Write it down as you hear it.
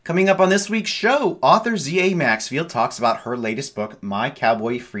Coming up on this week's show, author Z.A. Maxfield talks about her latest book, My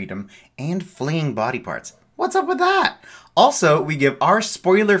Cowboy Freedom, and fleeing body parts. What's up with that? Also, we give our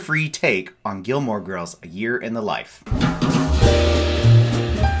spoiler-free take on Gilmore Girls, A Year in the Life.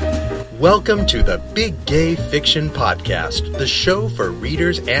 Welcome to the Big Gay Fiction Podcast, the show for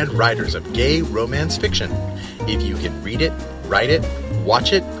readers and writers of gay romance fiction. If you can read it, write it,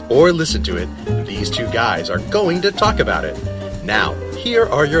 watch it, or listen to it, these two guys are going to talk about it. Now, here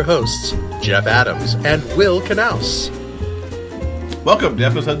are your hosts, Jeff Adams and Will Knaus. Welcome to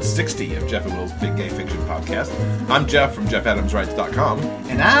episode 60 of Jeff and Will's Big Gay Fiction Podcast. I'm Jeff from JeffAdamsWrites.com.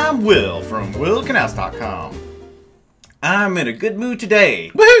 And I'm Will from WillKnaus.com. I'm in a good mood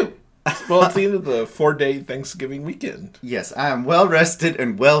today. Woohoo! Well, it's the end of the 4-day Thanksgiving weekend. Yes, I am well rested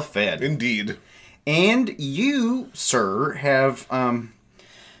and well fed. Indeed. And you, sir, have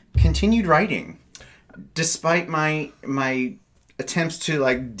continued writing, despite my attempts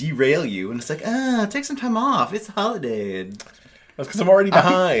to derail you. And it's take some time off. It's a holiday. That's because I'm already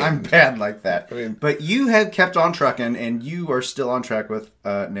behind. I'm bad like that. I mean, but you have kept on trucking, and you are still on track with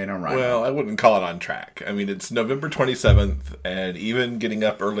NaNoWriMo. Well, I wouldn't call it on track. I mean, it's November 27th, and even getting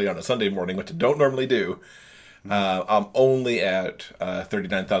up early on a Sunday morning, which I don't normally do, I'm only at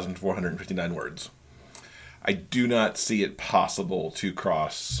 39,459 words. I do not see it possible to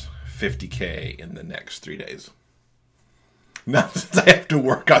cross 50K in the next 3 days. Not since I have to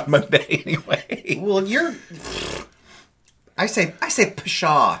work on Monday anyway. Well, I say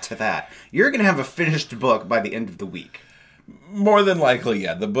pshaw to that. You're going to have a finished book by the end of the week. More than likely,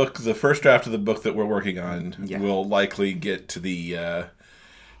 yeah. The first draft of the book that we're working on will likely get to the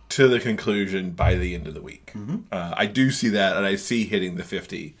conclusion by the end of the week. Mm-hmm. I do see that, and I see hitting the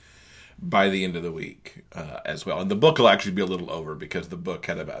 50 by the end of the week as well. And the book will actually be a little over because the book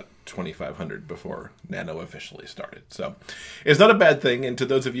had about 2,500 before Nano officially started. So it's not a bad thing. And to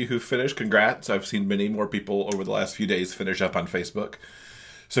those of you who finished, congrats. I've seen many more people over the last few days finish up on Facebook.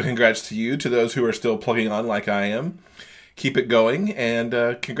 So congrats to you. To those who are still plugging on like I am, keep it going.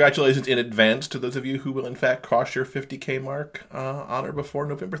 And congratulations in advance to those of you who will in fact cross your 50K mark on or before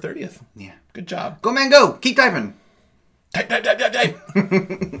November 30th. Yeah. Good job. Go, man, go. Keep typing. Type.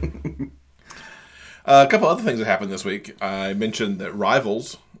 A couple other things that happened this week. I mentioned that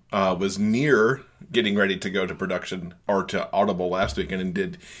Rivals was near getting ready to go to production or to Audible last week,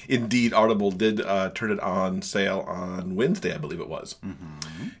 and indeed Audible did turn it on sale on Wednesday, I believe it was,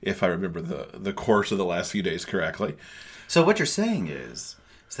 if I remember the course of the last few days correctly. So what you're saying is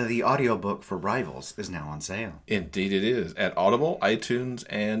that the audiobook for Rivals is now on sale. Indeed it is, at Audible, iTunes,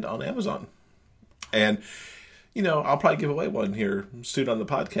 and on Amazon. And I'll probably give away one here soon on the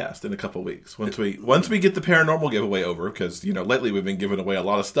podcast in a couple weeks. Once we get the paranormal giveaway over, because, lately we've been giving away a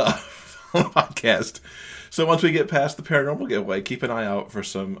lot of stuff on the podcast. So once we get past the paranormal giveaway, keep an eye out for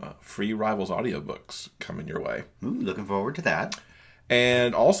some free Rivals audiobooks coming your way. Ooh, looking forward to that.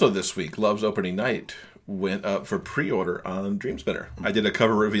 And also this week, Love's Opening Night went up for pre-order on Dreamspinner. I did a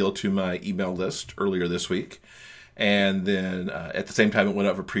cover reveal to my email list earlier this week. And then at the same time, it went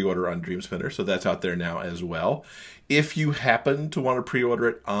up for pre-order on Dreamspinner, so that's out there now as well. If you happen to want to pre-order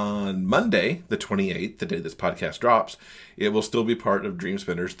it on Monday, the 28th, the day this podcast drops, it will still be part of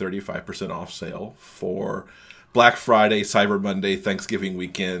Dreamspinner's 35% off sale for Black Friday, Cyber Monday, Thanksgiving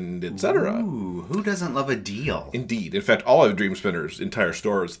weekend, etc. Ooh, who doesn't love a deal? Indeed. In fact, all of Dreamspinner's entire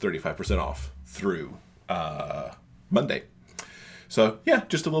store is 35% off through Monday. So, yeah,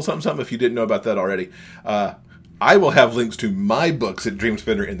 just a little something if you didn't know about that already. I will have links to my books at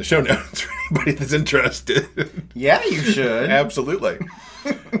Dreamspinner in the show notes for anybody that's interested. Yeah, you should. Absolutely.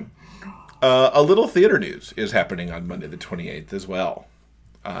 A little theater news is happening on Monday the 28th as well.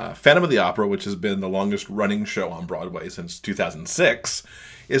 Phantom of the Opera, which has been the longest running show on Broadway since 2006,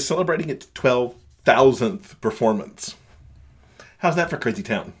 is celebrating its 12,000th performance. How's that for Crazy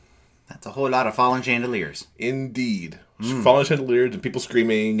Town? That's a whole lot of fallen chandeliers. Indeed. Fallen chandeliers and people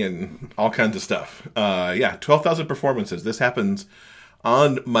screaming and all kinds of stuff. 12,000 performances. This happens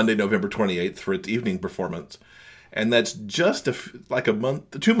on Monday, November 28th for its evening performance. And that's just a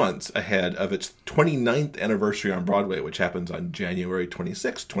month, 2 months ahead of its 29th anniversary on Broadway, which happens on January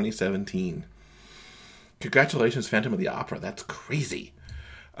 26, 2017. Congratulations, Phantom of the Opera. That's crazy.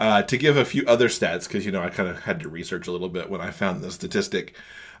 To give a few other stats, because, I kind of had to research a little bit when I found the statistic.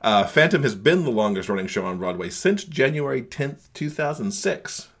 Phantom has been the longest running show on Broadway since January 10th,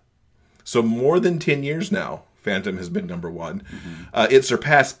 2006. So more than 10 years now, Phantom has been number one. Mm-hmm. It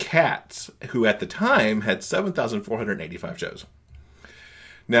surpassed Cats, who at the time had 7,485 shows.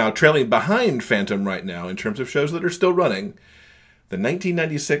 Now, trailing behind Phantom right now in terms of shows that are still running, the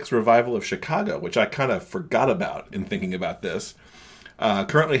 1996 revival of Chicago, which I kind of forgot about in thinking about this,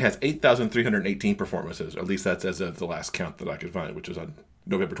 Currently has 8,318 performances. Or at least that's as of the last count that I could find, which was on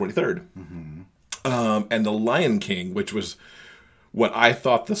November 23rd. And The Lion King, which was what I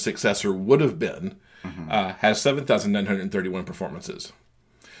thought the successor would have been, has 7,931 performances.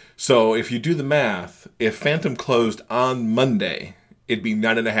 So if you do the math, if Phantom closed on Monday, it'd be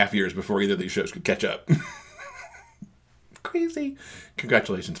 9.5 years before either of these shows could catch up. Crazy.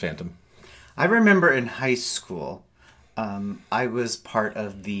 Congratulations, Phantom. I remember in high school, I was part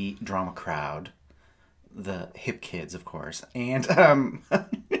of the drama crowd, the hip kids, of course, and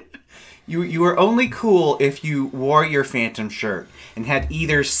you were only cool if you wore your Phantom shirt and had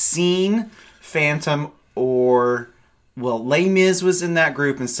either seen Phantom or, well, Les Mis was in that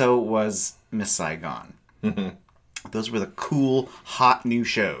group, and so was Miss Saigon. Those were the cool, hot new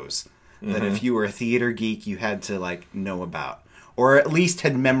shows that if you were a theater geek, you had to, like, know about. Or at least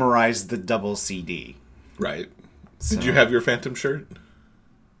had memorized the double CD. Right. So, did you have your Phantom shirt?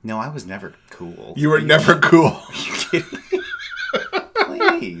 No, I was never cool. You were never cool. Are you kidding me?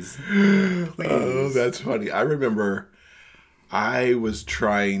 Please. Oh, that's funny. I remember I was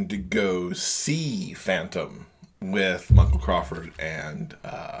trying to go see Phantom with Michael Crawford and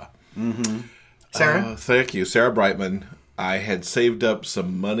Sarah? Thank you, Sarah Brightman. I had saved up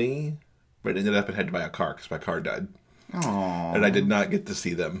some money, but ended up and had to buy a car because my car died. Aww. And I did not get to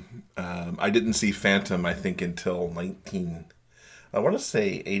see them. I didn't see Phantom, I think, until 89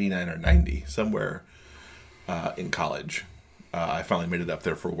 or 90, somewhere in college. I finally made it up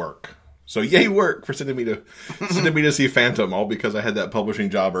there for work. So yay work for sending me to see Phantom, all because I had that publishing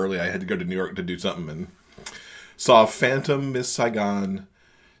job early. I had to go to New York to do something and saw Phantom, Miss Saigon,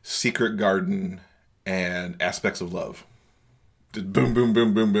 Secret Garden, and Aspects of Love. Just boom, boom,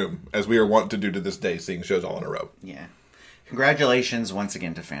 boom, boom, boom, as we are wont to do to this day, seeing shows all in a row. Yeah. Congratulations once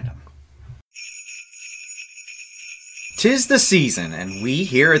again to Phantom. 'Tis the season, and we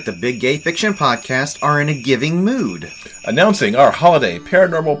here at the Big Gay Fiction Podcast are in a giving mood. Announcing our holiday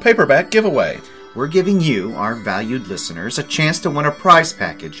paranormal paperback giveaway. We're giving you, our valued listeners, a chance to win a prize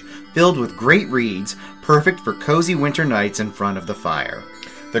package filled with great reads, perfect for cozy winter nights in front of the fire.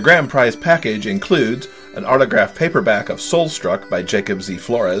 The grand prize package includes an autographed paperback of Soulstruck by Jacob Z.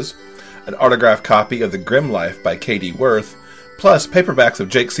 Flores, an autographed copy of The Grim Life by Katie Worth, plus paperbacks of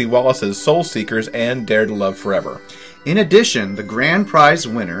Jake C. Wallace's Soul Seekers and Dare to Love Forever. In addition, the grand prize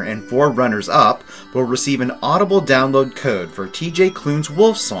winner and 4 runners-up will receive an Audible download code for TJ Klune's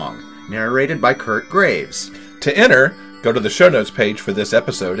Wolf Song, narrated by Kurt Graves. To enter, go to the show notes page for this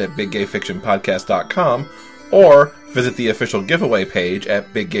episode at biggayfictionpodcast.com or visit the official giveaway page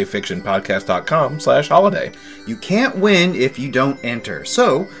at biggayfictionpodcast.com/holiday. You can't win if you don't enter,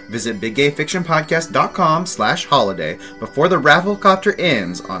 so visit biggayfictionpodcast.com/holiday before the Rafflecopter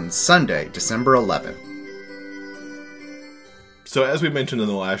ends on Sunday, December 11th. So as we mentioned in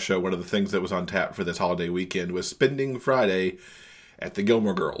the last show, one of the things that was on tap for this holiday weekend was Spending Friday at the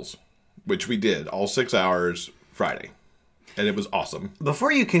Gilmore Girls, which we did all 6 hours Friday. And it was awesome.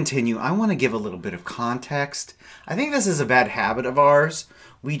 Before you continue, I want to give a little bit of context. I think this is a bad habit of ours.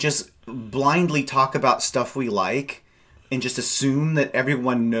 We just blindly talk about stuff we like and just assume that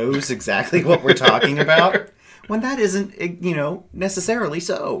everyone knows exactly what we're talking about, when that isn't, necessarily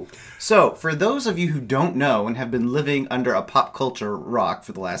so. So, for those of you who don't know and have been living under a pop culture rock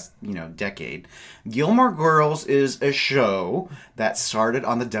for the last, decade, Gilmore Girls is a show that started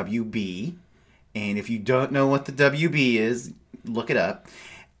on the WB. And if you don't know what the WB is, look it up.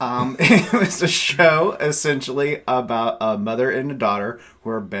 It was a show, essentially, about a mother and a daughter who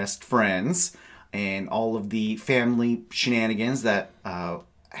are best friends. And all of the family shenanigans that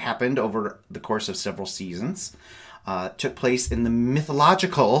happened over the course of several seasons took place in the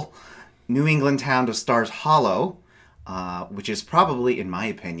mythological New England town of Stars Hollow, which is probably, in my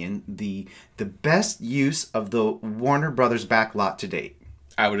opinion, the best use of the Warner Brothers backlot to date.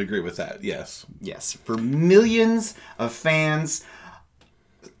 I would agree with that, yes. Yes, for millions of fans,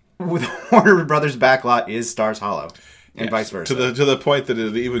 with Warner Brothers backlot is Stars Hollow, and vice versa. To the point that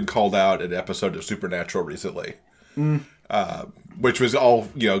it even called out an episode of Supernatural recently, which was all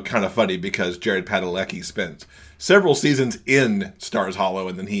kind of funny because Jared Padalecki spent several seasons in Stars Hollow,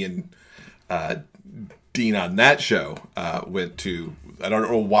 and then he and Dean on that show went to, I don't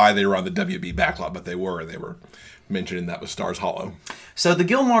know why they were on the WB backlot, but they were mentioning that was Stars Hollow. So the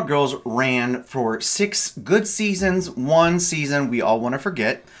Gilmore Girls ran for 6 good seasons, 1 season we all want to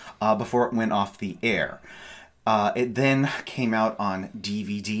forget, before it went off the air. It then came out on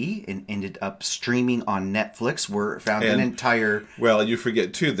DVD and ended up streaming on Netflix, where it found an entire... Well, you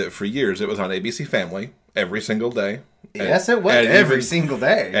forget, too, that for years it was on ABC Family every single day. Yes, it was every single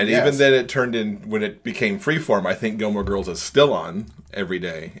day. And yes. even then it turned in, when it became Freeform, I think Gilmore Girls is still on every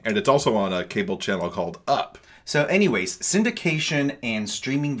day. And it's also on a cable channel called Up. So anyways, syndication and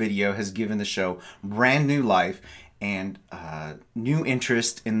streaming video has given the show brand new life and new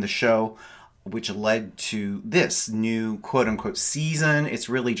interest in the show, which led to this new quote-unquote season. It's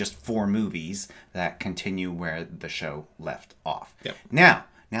really just 4 movies that continue where the show left off. Yep. Now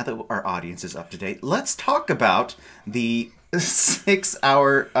that our audience is up to date, let's talk about the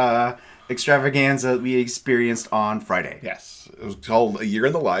 6-hour extravaganza we experienced on Friday. Yes. It was called A Year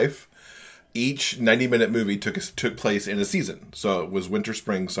in the Life. Each 90-minute movie took place in a season. So it was winter,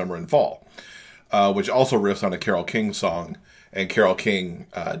 spring, summer, and fall, which also riffs on a Carole King song. And Carole King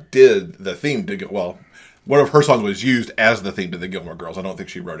did the theme to one of her songs was used as the theme to the Gilmore Girls. I don't think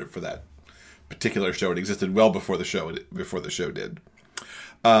she wrote it for that particular show. It existed well before the show did.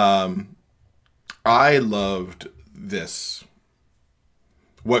 I loved this.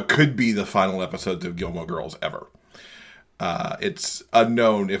 What could be the final episodes of Gilmore Girls ever. It's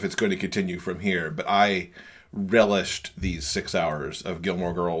unknown if it's going to continue from here, but I relished these 6 hours of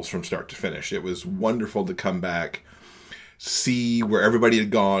Gilmore Girls from start to finish. It was wonderful to come back, see where everybody had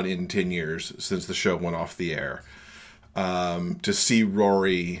gone in 10 years since the show went off the air, to see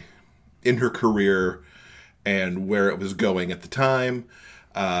Rory in her career and where it was going at the time,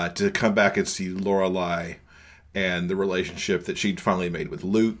 to come back and see Lorelai and the relationship that she'd finally made with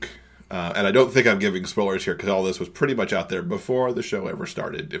Luke. And I don't think I'm giving spoilers here because all this was pretty much out there before the show ever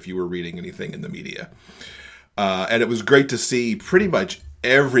started, if you were reading anything in the media. And it was great to see pretty much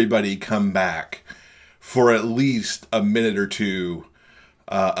everybody come back for at least a minute or two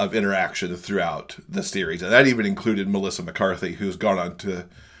of interaction throughout the series. And that even included Melissa McCarthy, who's gone on to,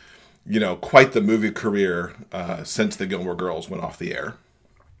 quite the movie career since the Gilmore Girls went off the air.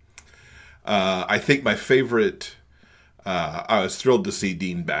 I think my favorite... I was thrilled to see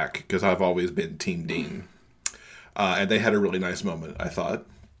Dean back because I've always been Team Dean. And they had a really nice moment, I thought.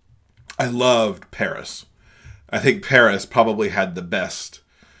 I loved Paris. I think Paris probably had the best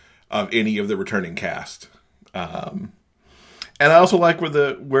of any of the returning cast. And I also like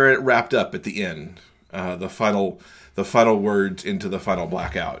where it wrapped up at the end. The final words into the final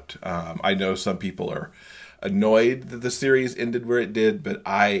blackout. I know some people are annoyed that the series ended where it did, but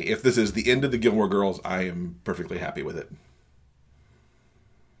if this is the end of the Gilmore Girls, I am perfectly happy with it.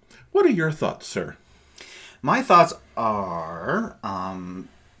 What are your thoughts, sir? My thoughts are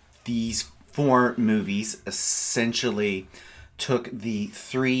these 4 movies essentially took the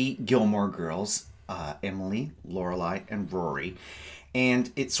 3 Gilmore Girls, Emily, Lorelai, and Rory,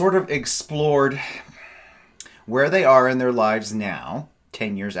 and it sort of explored where they are in their lives now,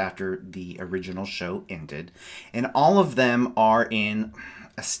 10 years after the original show ended, and all of them are in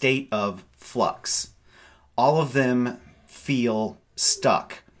a state of flux. All of them feel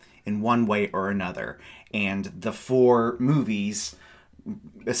stuck in one way or another, and the 4 movies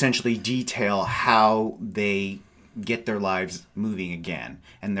essentially detail how they get their lives moving again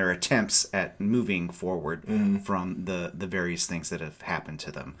and their attempts at moving forward from the various things that have happened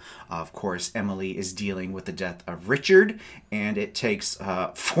to them. Of course, Emily is dealing with the death of Richard, and it takes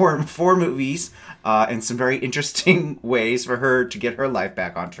four movies in some very interesting ways for her to get her life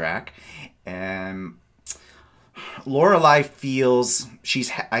back on track. And Lorelai feels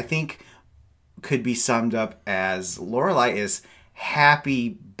I think could be summed up as Lorelai is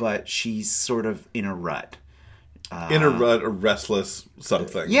happy, but she's sort of in a rut. In a rut, or restless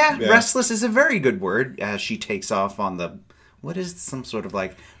something. Yeah, restless is a very good word as she takes off on what is some sort of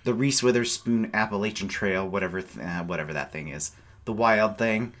like the Reese Witherspoon Appalachian Trail, whatever that thing is. The wild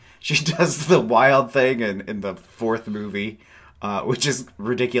thing. She does the wild thing in the 4th movie, which is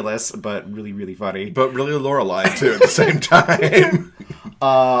ridiculous, but really, really funny. But really Lorelai, too, at the same time.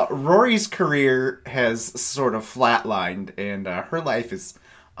 Rory's career has sort of flatlined, and her life is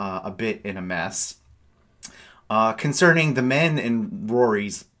a bit in a mess. Concerning the men in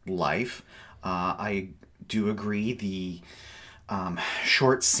Rory's life, I do agree the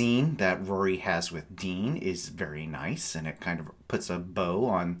short scene that Rory has with Dean is very nice, and it kind of puts a bow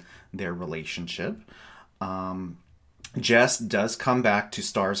on their relationship. Jess does come back to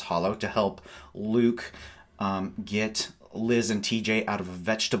Stars Hollow to help Luke get Liz and TJ out of a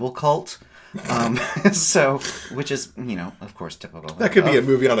vegetable cult. Which is, of course, typical. That could be a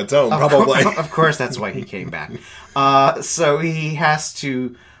movie on its own, probably. Of course, that's why he came back. So he has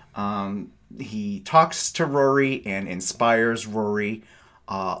to, he talks to Rory and inspires Rory,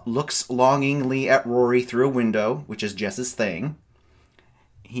 looks longingly at Rory through a window, which is Jess's thing.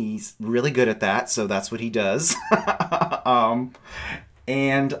 He's really good at that, so that's what he does.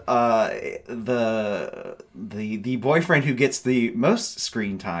 And the boyfriend who gets the most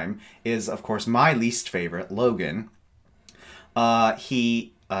screen time is, of course, my least favorite, Logan.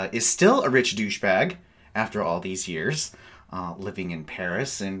 He is still a rich douchebag after all these years, living in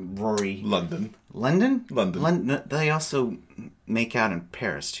Paris, and Rory... London. London? London. They also make out in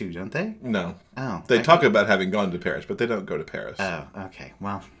Paris, too, don't they? No. Oh. They talk about having gone to Paris, but they don't go to Paris. Oh, okay.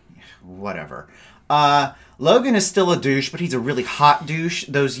 Well, whatever. Logan is still a douche, but he's a really hot douche.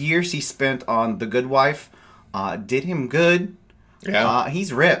 Those years he spent on The Good Wife did him good. Yeah.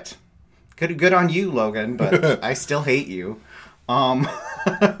 He's ripped. Good on you, Logan, but I still hate you.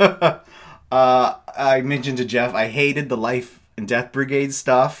 I mentioned to Jeff, I hated the Life and Death Brigade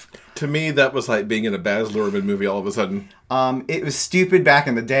stuff. To me, that was like being in a Baz Luhrmann movie all of a sudden. It was stupid back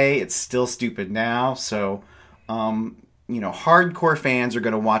in the day. It's still stupid now. So, hardcore fans are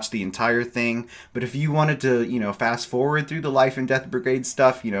going to watch the entire thing. But if you wanted to, fast forward through the Life and Death Brigade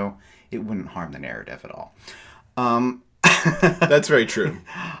stuff, it wouldn't harm the narrative at all. That's very true.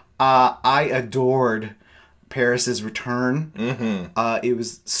 I adored Paris's return. Mm-hmm. It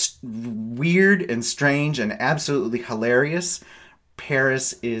was weird and strange and absolutely hilarious.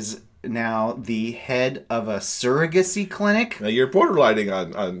 Paris is now the head of a surrogacy clinic. Now you're borderlining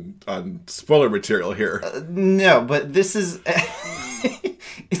on spoiler material here. No, but this is...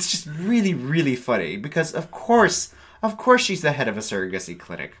 it's just really, really funny because of course she's the head of a surrogacy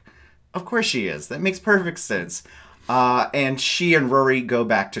clinic. Of course she is. That makes perfect sense. And she and Rory go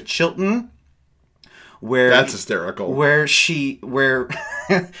back to Chilton, where that's hysterical. Where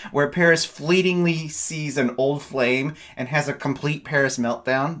Paris fleetingly sees an old flame and has a complete Paris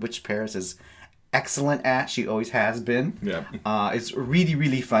meltdown, which Paris is excellent at. She always has been. Yeah. It's really,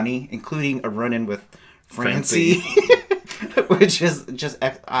 really funny, including a run-in with Francie. Which is just...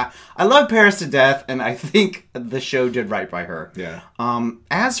 I love Paris to death, and I think the show did right by her. Yeah.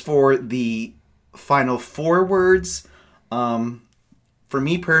 As for the final 4 words, for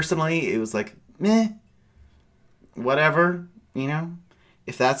me personally, it was like, meh, whatever,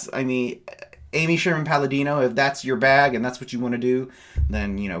 If that's, Amy Sherman Palladino, if that's your bag and that's what you want to do,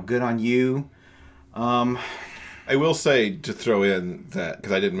 then, good on you. I will say, to throw in that,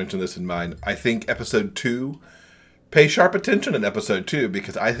 because I didn't mention this in mine, I think episode 2... Pay sharp attention in episode 2,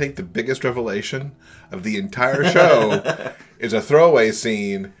 because I think the biggest revelation of the entire show is a throwaway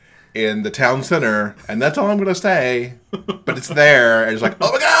scene in the town center, and that's all I'm going to say. But it's there, and it's like,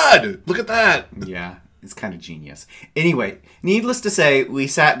 oh my god, look at that. Yeah, it's kind of genius. Anyway, needless to say, we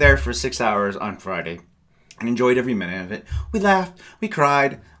sat there for 6 hours on Friday and enjoyed every minute of it. We laughed, we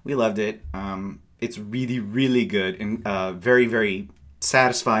cried, we loved it. It's really, really good and very, very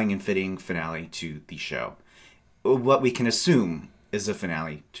satisfying and fitting finale to the show. What we can assume is a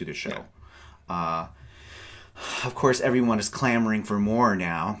finale to the show. Yeah. Of course, everyone is clamoring for more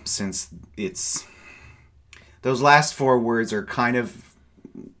now, since it's... Those last 4 words are kind of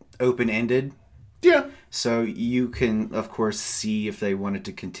open-ended. Yeah. So you can, of course, see if they wanted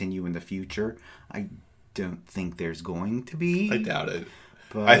to continue in the future. I don't think there's going to be. I doubt it.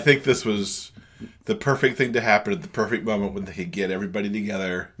 But I think this was the perfect thing to happen at the perfect moment when they could get everybody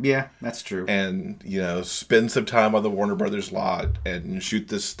together. Yeah, that's true. And, spend some time on the Warner Brothers lot and shoot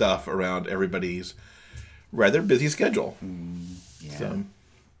this stuff around everybody's rather busy schedule. Yeah.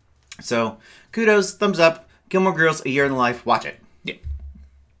 So, kudos, thumbs up. Gilmore Girls, A Year in the Life. Watch it. Yeah.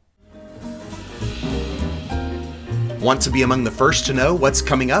 Want to be among the first to know what's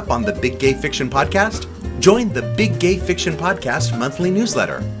coming up on the Big Gay Fiction Podcast? Join the Big Gay Fiction Podcast monthly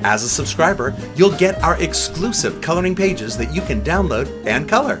newsletter. As a subscriber, you'll get our exclusive coloring pages that you can download and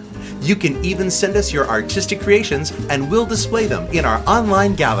color. You can even send us your artistic creations and we'll display them in our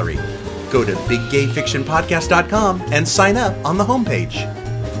online gallery. Go to biggayfictionpodcast.com and sign up on the homepage.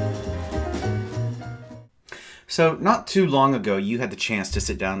 So, not too long ago, you had the chance to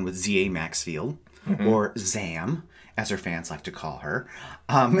sit down with Z.A. Maxfield, or Zam, as her fans like to call her.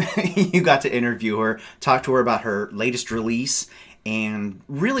 You got to interview her, talk to her about her latest release, and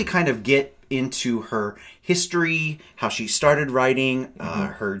really kind of get into her history, how she started writing,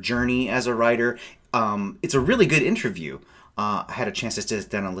 her journey as a writer. It's a really good interview. I had a chance to sit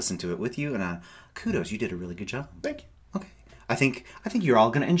down and listen to it with you, and kudos, you did a really good job. Thank you. Okay. I think you're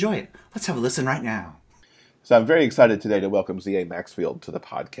all going to enjoy it. Let's have a listen right now. So I'm very excited today to welcome Z.A. Maxfield to the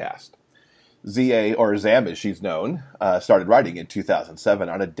podcast. Z.A., or Zam as she's known, started writing in 2007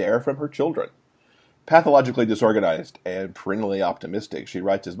 on a dare from her children. Pathologically disorganized and perennially optimistic, she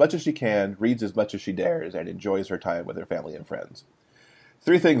writes as much as she can, reads as much as she dares, and enjoys her time with her family and friends.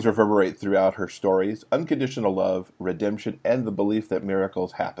 3 things reverberate throughout her stories: unconditional love, redemption, and the belief that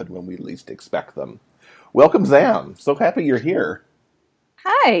miracles happen when we least expect them. Welcome, Zam. So happy you're here.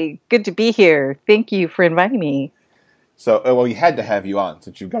 Hi, good to be here. Thank you for inviting me. So, well, we had to have you on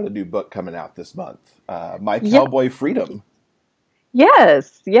since you've got a new book coming out this month, My Yeah. Cowboy Freedom.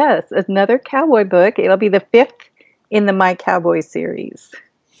 Yes, another cowboy book. It'll be the fifth in the My Cowboy series.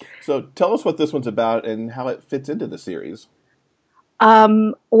 So tell us what this one's about and how it fits into the series.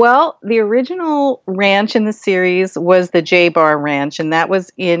 Well, the original ranch in the series was the J Bar Ranch, and that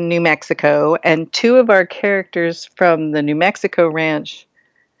was in New Mexico. And two of our characters from the New Mexico ranch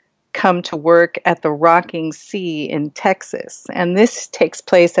come to work at the Rocking Sea in Texas. And this takes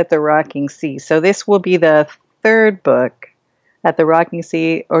place at the Rocking Sea. So this will be the third book at the Rocking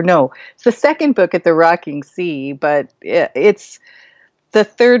Sea, or no, it's the second book at the Rocking Sea, but it's the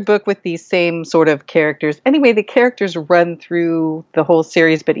third book with these same sort of characters. Anyway, the characters run through the whole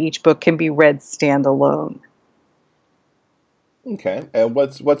series, but each book can be read standalone. Okay, and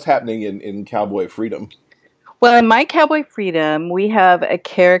what's happening in Cowboy Freedom? Well, in My Cowboy Freedom, we have a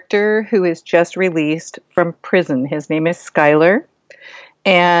character who is just released from prison. His name is Skylar,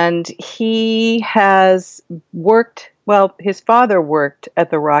 and he has worked. Well, his father worked at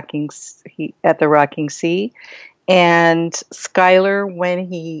the Rocking Sea, and Skylar, when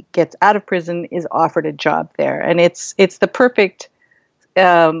he gets out of prison, is offered a job there, and it's the perfect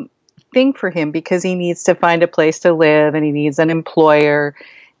thing for him because he needs to find a place to live and he needs an employer,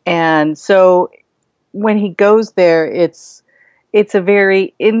 and so when he goes there, it's a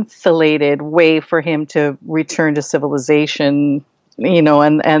very insulated way for him to return to civilization,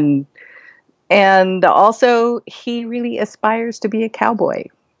 and also he really aspires to be a cowboy.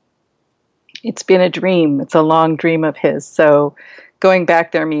 It's been a dream. It's a long dream of his. So going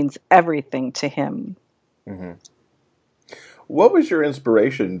back there means everything to him. Mm-hmm. What was your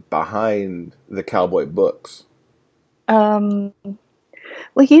inspiration behind the cowboy books? Well,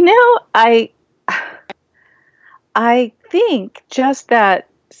 I think just that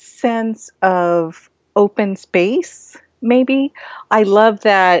sense of open space, maybe. I love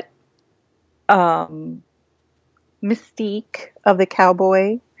that mystique of the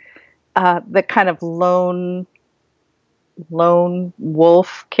cowboy. The kind of lone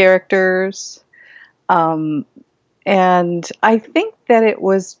wolf characters. And I think that it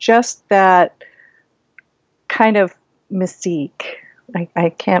was just that kind of mystique. I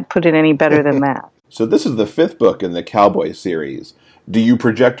can't put it any better than that. So this is the fifth book in the Cowboy series. Do you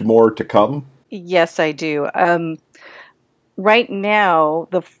project more to come? Yes, I do. Right now,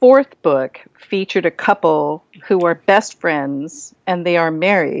 the fourth book featured a couple who are best friends, and they are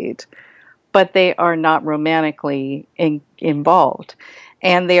married, but they are not romantically involved.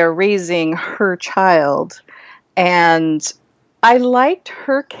 And they are raising her child. And I liked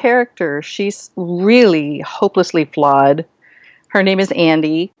her character. She's really hopelessly flawed. Her name is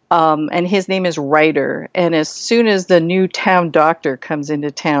Andy, and his name is Ryder. And as soon as the new town doctor comes into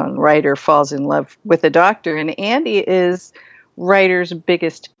town, Ryder falls in love with the doctor. And Andy is Ryder's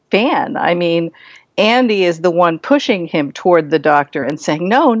biggest fan. I mean, Andy is the one pushing him toward the doctor and saying,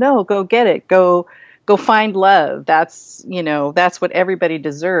 no, go get it. Go find love. That's what everybody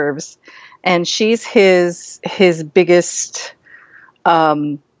deserves. And she's his biggest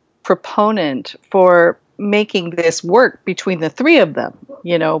proponent for making this work between the three of them.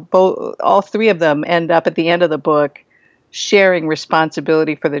 All three of them end up at the end of the book sharing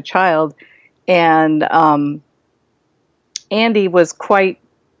responsibility for the child. And Andy was quite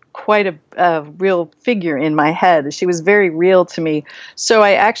a real figure in my head. She was very real to me. So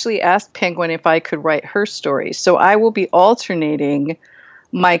I actually asked Penguin if I could write her story. So I will be alternating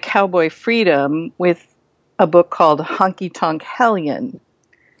My Cowboy Freedom with a book called Honky Tonk Hellion.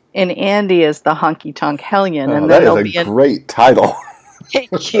 And Andy is the Honky Tonk Hellion. And that is a great title.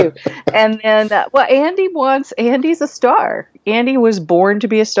 Thank you. And then, Andy's a star. Andy was born to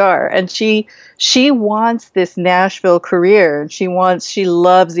be a star, and she wants this Nashville career, and she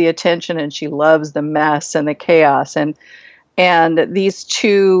loves the attention, and she loves the mess and the chaos, and these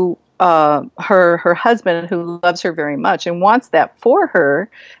two, her husband, who loves her very much and wants that for her,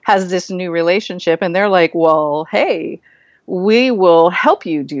 has this new relationship, and they're like, well, hey, we will help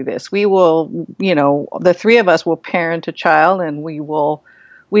you do this. We will, the three of us will parent a child, and we will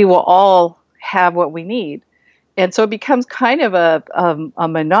all have what we need. And so it becomes kind of a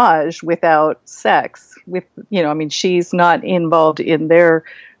menage without sex. She's not involved in their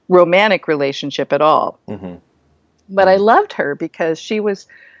romantic relationship at all. Mm-hmm. But I loved her because she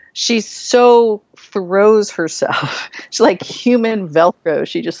so throws herself. She's like human Velcro.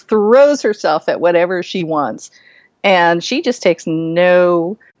 She just throws herself at whatever she wants. And she just takes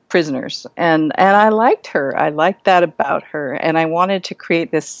no prisoners. And I liked her. I liked that about her. And I wanted to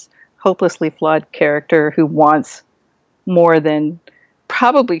create this hopelessly flawed character who wants more than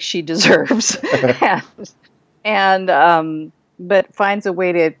probably she deserves, and but finds a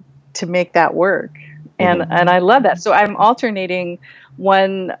way to make that work, and I love that. So I'm alternating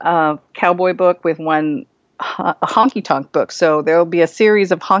one cowboy book with one honky tonk book. So there will be a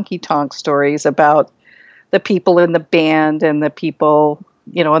series of honky tonk stories about the people in the band and the people,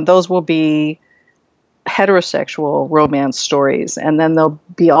 and those will be heterosexual romance stories, and then they'll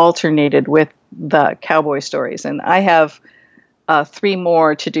be alternated with the cowboy stories. And I have 3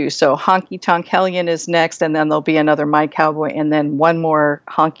 more to do. So Honky Tonk Hellion is next, and then there'll be another My Cowboy, and then one more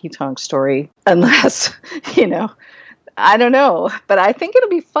honky tonk story. Unless, I don't know, but I think it'll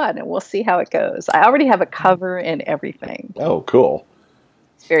be fun, and we'll see how it goes. I already have a cover and everything. Oh, cool.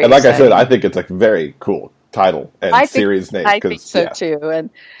 It's very and like exciting. I said, I think it's a very cool title and series name. I think so too.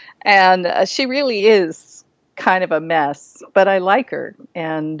 And she really is kind of a mess, but I like her.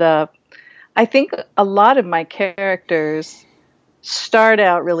 And I think a lot of my characters start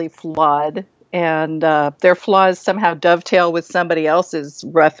out really flawed, and their flaws somehow dovetail with somebody else's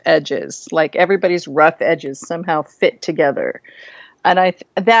rough edges. Like everybody's rough edges somehow fit together. And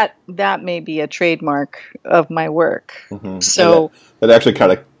that may be a trademark of my work. Mm-hmm. So that actually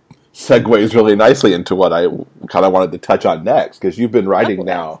kind of segues really nicely into what I kind of wanted to touch on next, because you've been writing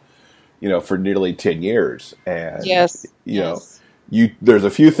now, for nearly 10 years. And, there's a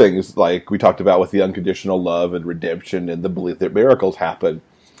few things like we talked about with the unconditional love and redemption and the belief that miracles happen.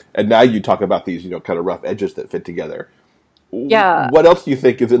 And now you talk about these, kind of rough edges that fit together. Yeah. What else do you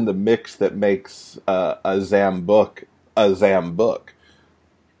think is in the mix that makes a Zam book a Zam book?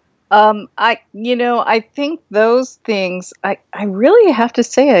 I think those things, I really have to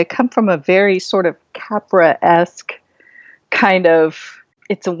say I come from a very sort of Capra-esque kind of,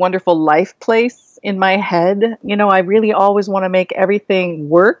 It's a Wonderful Life place in my head. I really always want to make everything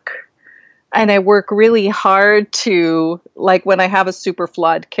work. And I work really hard to, like when I have a super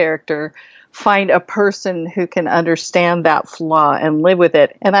flawed character, find a person who can understand that flaw and live with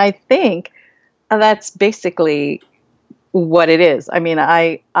it. And I think that's basically what it is. I mean,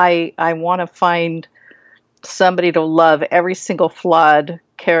 I want to find somebody to love every single flawed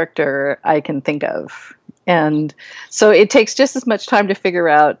character I can think of. And so it takes just as much time to figure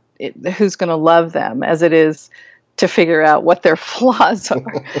out who's going to love them as it is to figure out what their flaws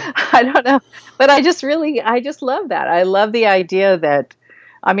are. I don't know. But I just love that. I love the idea that,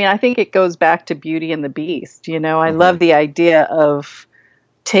 I think it goes back to Beauty and the Beast. I love the idea of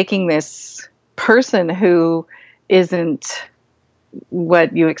taking this person who isn't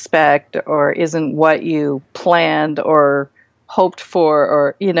what you expect or isn't what you planned or hoped for,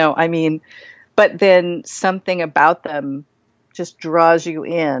 or, but then something about them just draws you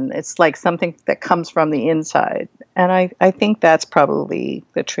in. It's like something that comes from the inside. And I think that's probably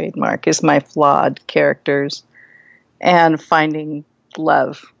the trademark, is my flawed characters and finding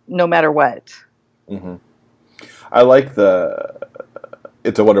love no matter what. Mm-hmm. I like the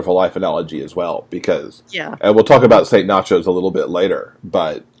It's a Wonderful Life analogy as well, because, and we'll talk about St. Nachos a little bit later,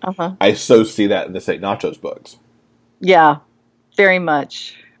 but I so see that in the St. Nachos books. Yeah, very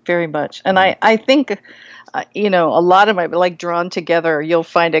much. Very much. And I think, a lot of my, like Drawn Together, you'll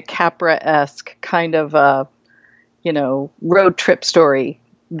find a Capra-esque kind of, road trip story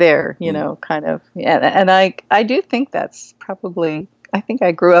there, kind of. And I do think that's probably, I think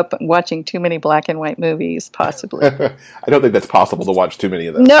I grew up watching too many black and white movies, possibly. I don't think that's possible to watch too many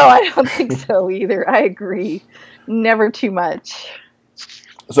of them. No, I don't think so either. I agree. Never too much.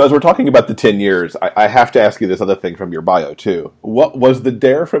 So as we're talking about the 10 years, I have to ask you this other thing from your bio, too. What was the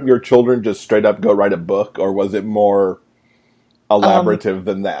dare from your children, just straight up go write a book, or was it more elaborative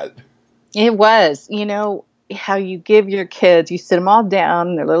than that? It was. How you give your kids, you sit them all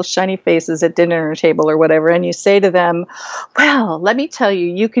down, their little shiny faces at dinner table or whatever, and you say to them, well, let me tell you,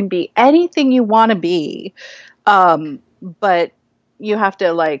 you can be anything you want to be, but you have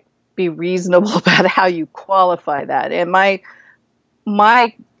to, be reasonable about how you qualify that. And my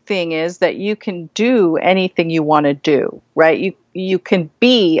thing is that you can do anything you want to do, right? You can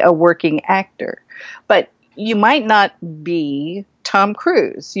be a working actor, but you might not be Tom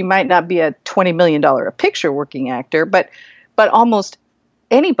Cruise. You might not be a $20 million a picture working actor, but almost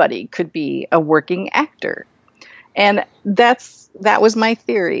anybody could be a working actor. And that was my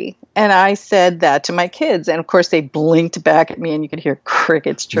theory. And I said that to my kids. And of course they blinked back at me, and you could hear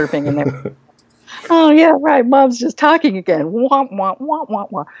crickets chirping in there. Oh, yeah, right. Mom's just talking again. Wah, wah, wah, wah,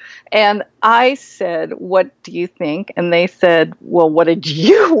 wah. And I said, what do you think? And they said, well, what did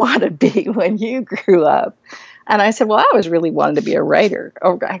you want to be when you grew up? And I said, well, I always really wanted to be a writer.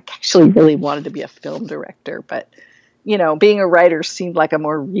 Or I actually really wanted to be a film director. But, being a writer seemed like a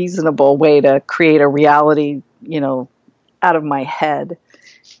more reasonable way to create a reality, out of my head.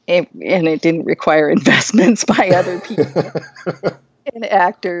 and it didn't require investments by other people and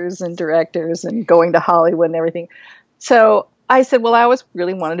actors and directors and going to Hollywood and everything. So I said, well, I always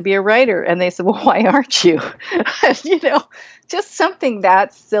really wanted to be a writer. And they said, well, why aren't you? Just something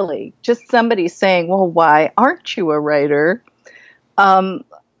that silly. Just somebody saying, well, why aren't you a writer?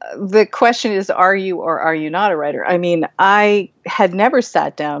 The question is, are you or are you not a writer? I mean, I had never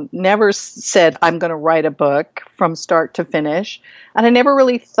sat down, never said, I'm going to write a book from start to finish. And I never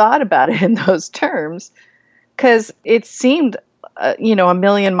really thought about it in those terms because it seemed, a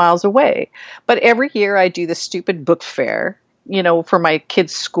million miles away. But every year I do the stupid book fair, for my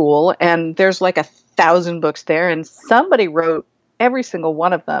kids' school. And there's like 1,000 books there. And somebody wrote every single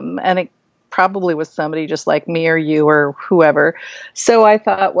one of them. And it probably was somebody just like me or you or whoever. So I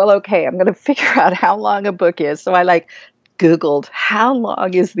thought, well, okay, I'm going to figure out how long a book is. So I Googled how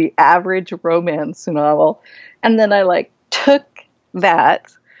long is the average romance novel. And then I took that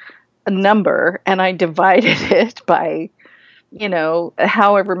number and I divided it by,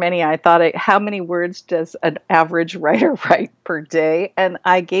 however many I thought, how many words does an average writer write per day? And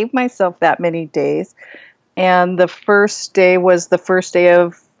I gave myself that many days. And the first day was the first day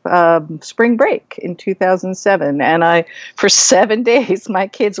of spring break in 2007. And for 7 days, my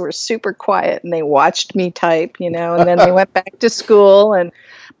kids were super quiet and they watched me type, and then they went back to school. And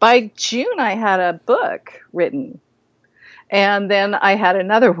by June, I had a book written. And then I had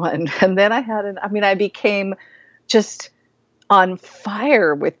another one. And then I became just on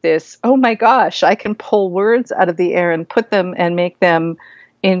fire with this. Oh my gosh, I can pull words out of the air and put them and make them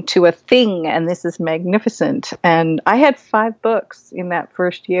into a thing, and this is magnificent. And I had 5 books in that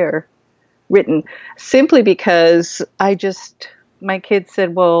first year written simply because my kids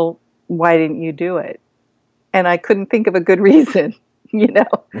said, well, why didn't you do it? And I couldn't think of a good reason,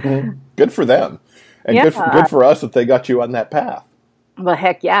 Mm-hmm. Good for them. And good for us that they got you on that path. Well,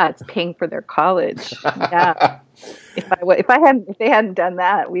 heck yeah, it's paying for their college. Yeah. If they hadn't done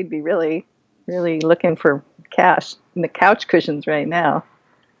that, we'd be really, really looking for cash in the couch cushions right now.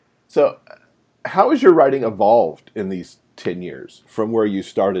 So, how has your writing evolved in these 10 years from where you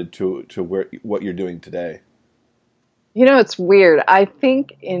started to what you're doing today? It's weird. I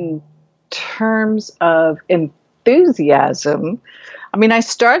think in terms of enthusiasm, I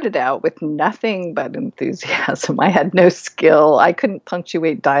started out with nothing but enthusiasm. I had no skill. I couldn't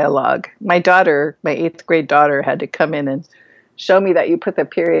punctuate dialogue. My 8th grade daughter, had to come in and show me that you put the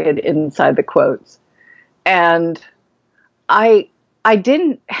period inside the quotes. And I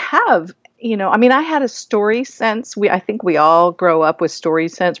didn't have, I had a story sense. I think we all grow up with story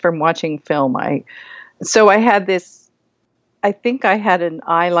sense from watching film. So I had this, I think I had an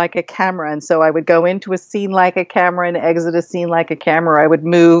eye like a camera. And so I would go into a scene like a camera and exit a scene like a camera. I would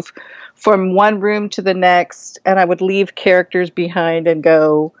move from one room to the next and I would leave characters behind and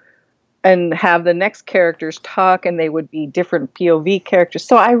go and have the next characters talk, and they would be different POV characters.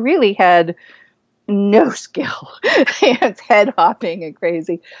 So I really had no skill. It's head hopping and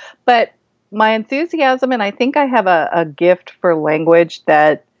crazy. But my enthusiasm, and I think I have a gift for language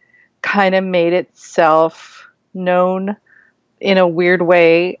that kind of made itself known in a weird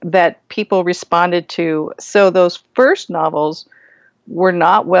way that people responded to. So those first novels were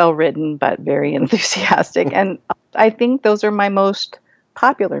not well written, but very enthusiastic. And I think those are my most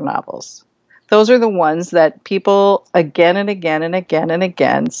popular novels. Those are the ones that people again and again and again and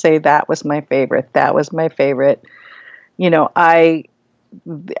again say, that was my favorite. That was my favorite.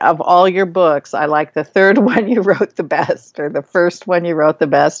 Of all your books, I like the third one you wrote the best, or the first one you wrote the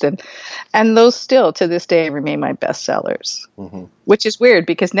best. And those still to this day remain my bestsellers, which is weird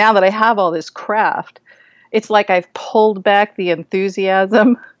because now that I have all this craft, it's like I've pulled back the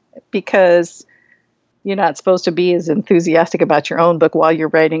enthusiasm because you're not supposed to be as enthusiastic about your own book while you're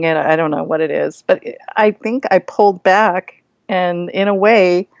writing it. I don't know what it is, but I think I pulled back, and in a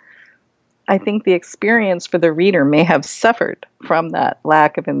way, I think the experience for the reader may have suffered from that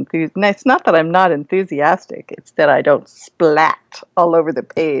lack of enthusiasm. It's not that I'm not enthusiastic. It's that I don't splat all over the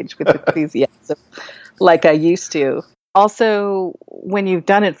page with enthusiasm like I used to. Also, when you've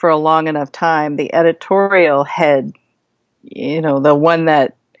done it for a long enough time, the editorial head, the one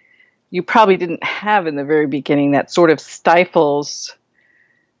that you probably didn't have in the very beginning, that sort of stifles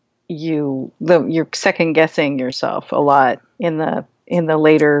you. You're second guessing yourself a lot in the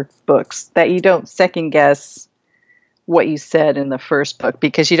later books, that you don't second guess what you said in the first book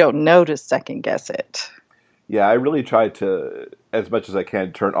because you don't know to second guess it. Yeah, I really try to, as much as I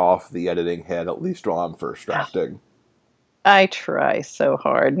can, turn off the editing head, at least while I'm first drafting. I try so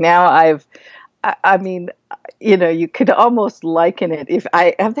hard. Now you could almost liken it. If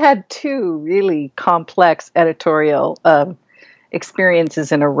I've had 2 really complex editorial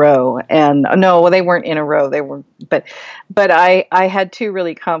experiences in a row. And no, well, they weren't in a row. They were, but I had two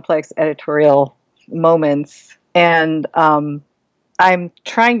really complex editorial moments, and I'm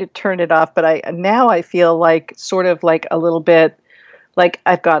trying to turn it off, but I feel like sort of like a little bit like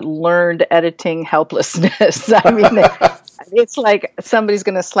I've got learned editing helplessness. I mean, it's like somebody's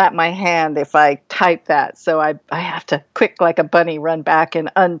going to slap my hand if I type that. So I have to quick like a bunny run back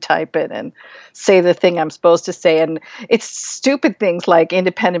and untype it and say the thing I'm supposed to say. And it's stupid things like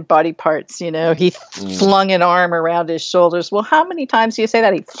independent body parts. He flung an arm around his shoulders. Well, how many times do you say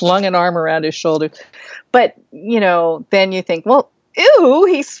that? He flung an arm around his shoulders. But, then you think, well, ew,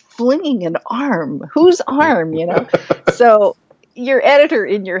 he's flinging an arm. Whose arm, So your editor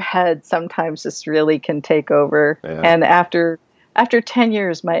in your head sometimes just really can take over. Yeah. And after 10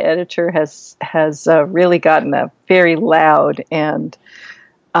 years, my editor has really gotten a very loud and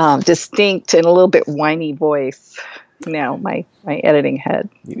distinct and a little bit whiny voice now, my editing head.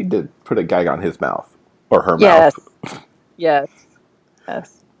 You need to put a gag on his mouth or her mouth. Yes.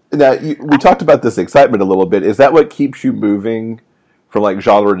 Now, we talked about this excitement a little bit. Is that what keeps you moving from like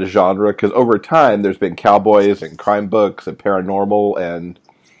genre to genre? Because over time, there's been cowboys and crime books and paranormal and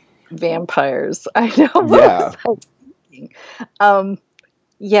vampires. I know.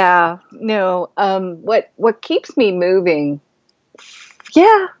 What keeps me moving?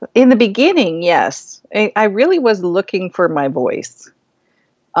 Yeah, in the beginning, yes, I really was looking for my voice,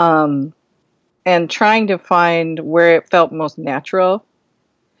 and trying to find where it felt most natural.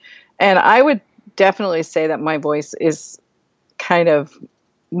 And I would definitely say that my voice is kind of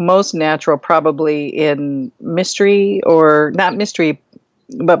most natural probably in mystery, or not mystery,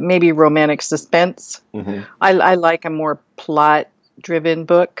 but maybe romantic suspense. Mm-hmm. I like a more plot-driven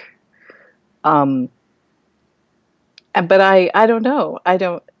book. But I don't know.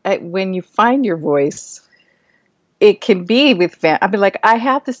 When you find your voice, it can be with I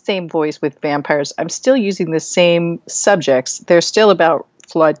have the same voice with vampires. I'm still using the same subjects. They're still about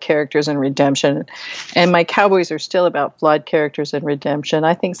flawed characters and redemption, and my cowboys are still about flawed characters and redemption.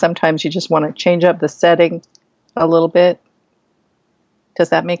 I think sometimes you just want to change up the setting a little bit. Does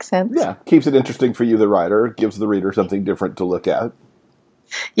that make sense? Yeah, keeps it interesting for you, the writer, gives the reader something different to look at.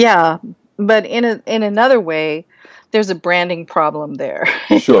 Yeah, but in another way, there's a branding problem there.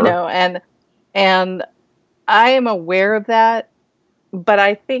 Sure. And I am aware of that, but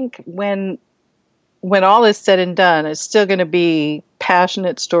I think when all is said and done, it's still going to be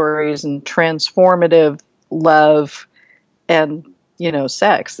passionate stories and transformative love and,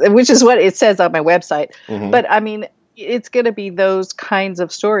 sex, which is what it says on my website. Mm-hmm. But I mean, it's going to be those kinds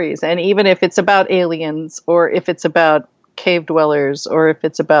of stories. And even if it's about aliens, or if it's about cave dwellers, or if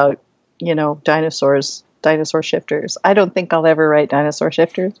it's about, dinosaurs, dinosaur shifters. I don't think I'll ever write dinosaur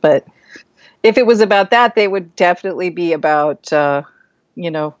shifters, but if it was about that, they would definitely be about, the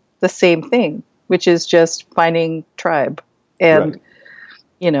same thing, which is just finding tribe and,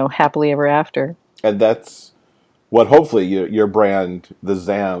 happily ever after. And that's what hopefully your brand, the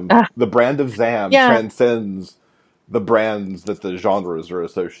Zam, the brand of Zam transcends the brands that the genres are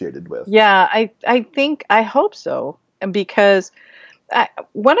associated with. Yeah, I hope so. And because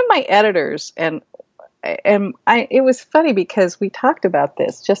one of my editors, and it was funny because we talked about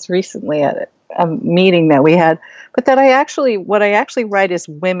this just recently at a meeting that we had, but that what I actually write is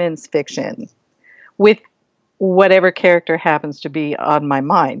women's fiction with whatever character happens to be on my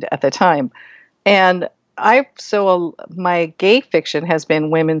mind at the time. And my gay fiction has been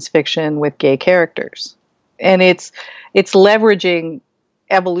women's fiction with gay characters. And it's leveraging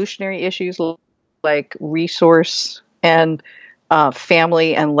evolutionary issues like resource and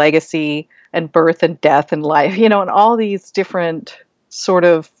family and legacy and birth and death and life, and all these different sort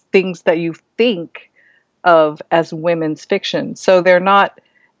of things that you think of as women's fiction. So they're not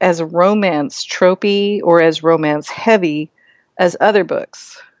as romance tropey or as romance heavy as other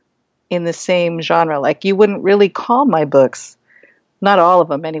books in the same genre. Like, you wouldn't really call my books, not all of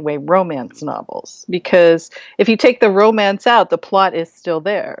them anyway, romance novels, because if you take the romance out, the plot is still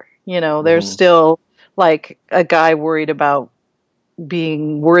there. There's still like a guy worried about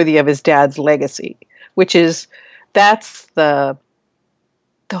being worthy of his dad's legacy, that's the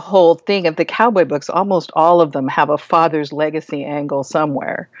whole thing of the cowboy books. Almost all of them have a father's legacy angle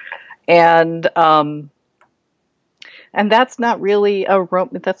somewhere. And that's not really a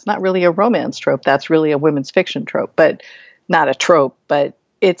romance trope. That's really a women's fiction trope, but not a trope, but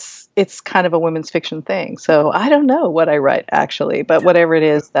it's kind of a women's fiction thing. So I don't know what I write actually, but whatever it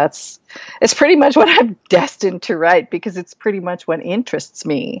is, it's pretty much what I'm destined to write, because it's pretty much what interests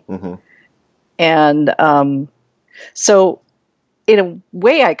me. Mm-hmm. And so in a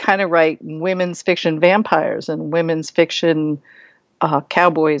way, I kind of write women's fiction vampires and women's fiction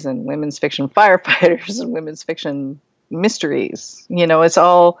cowboys and women's fiction firefighters and women's fiction mysteries. It's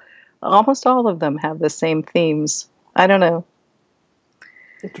almost all of them have the same themes. I don't know.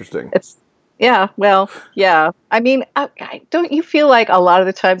 Interesting. Yeah. I mean, don't you feel like a lot of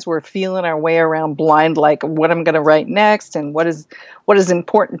the times we're feeling our way around blind, like what I'm going to write next and what is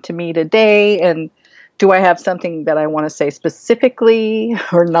important to me today, and do I have something that I want to say specifically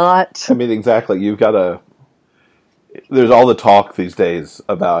or not? I mean, exactly. You've got there's all the talk these days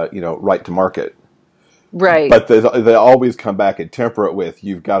about, right to market. Right. But they always come back and temper it with,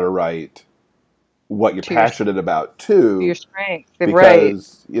 you've got to write what you're passionate about too. Your strength.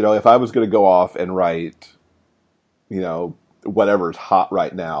 Because, if I was going to go off and write, whatever's hot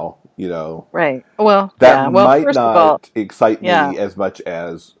right now, Right. Well, that might not excite me as much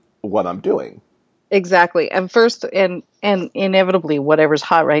as what I'm doing. Exactly. And first, and inevitably, whatever's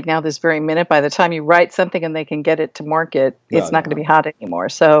hot right now, this very minute, by the time you write something and they can get it to market, it's not going to be hot anymore.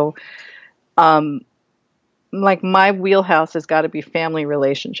 So, like my wheelhouse has got to be family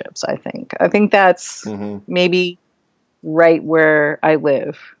relationships, I think that's maybe right where I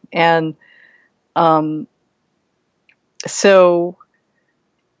live. And, so,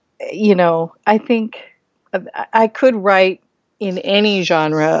 I think I could write in any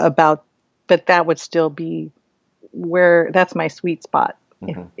genre but that would still be that's my sweet spot,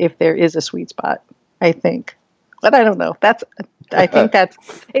 if there is a sweet spot, I think. But I don't know. I think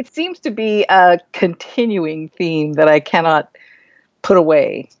it seems to be a continuing theme that I cannot put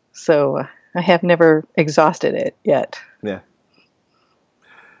away. So I have never exhausted it yet. Yeah.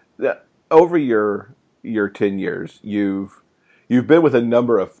 Over your 10 years, you've been with a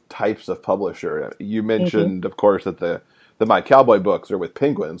number of types of publisher. You mentioned, of course, that the My Cowboy books are with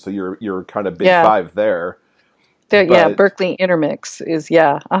Penguin, so you're kind of big five there. Berkley Intermix is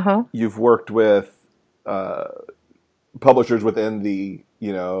You've worked with publishers within the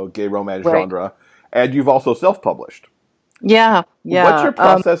gay romance genre, and you've also self-published. Yeah. What's your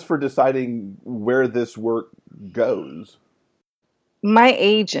process for deciding where this work goes? My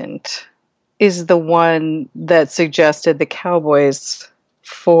agent is the one that suggested the Cowboys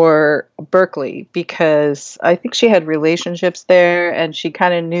for Berkley, because I think she had relationships there and she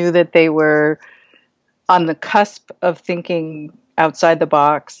kind of knew that they were on the cusp of thinking outside the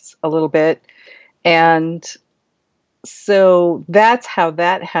box a little bit. And so that's how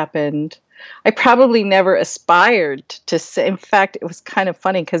that happened. I probably never aspired to say, in fact, it was kind of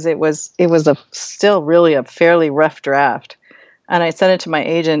funny because it was still really a fairly rough draft. And I sent it to my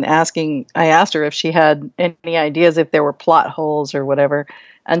agent I asked her if she had any ideas, if there were plot holes or whatever.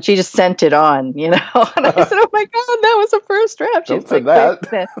 And she just sent it on, And I said, oh my God, that was the first draft. Don't say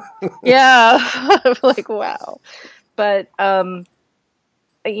that. Yeah. I'm like, wow. But, the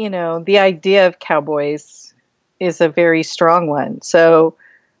idea of cowboys is a very strong one. So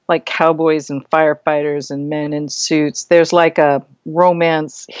like cowboys and firefighters and men in suits, there's like a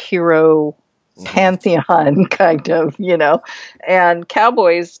romance hero pantheon kind of, and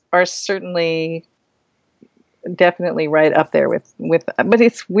cowboys are definitely right up there with, but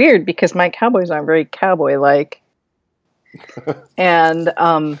it's weird because my cowboys aren't very cowboy like. And,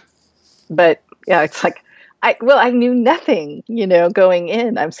 but yeah, it's like, I knew nothing, going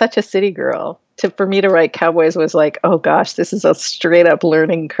in. I'm such a city girl. For me to write cowboys was like, oh gosh, this is a straight up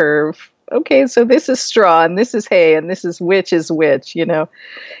learning curve. Okay, so this is straw and this is hay and this is which,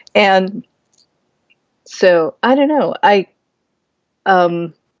 and so I don't know. I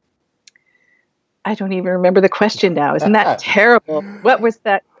don't even remember the question now. Isn't that terrible? What was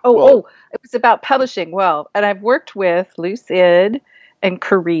that? It was about publishing. Well, and I've worked with Lucid and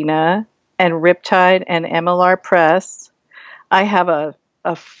Carina and Riptide and MLR Press. I have a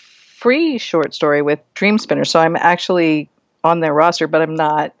free short story with Dreamspinner, so I'm actually on their roster, but I'm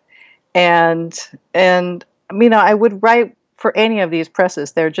not. And I would write for any of these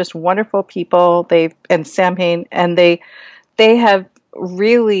presses. They're just wonderful people. And Samhain, and they have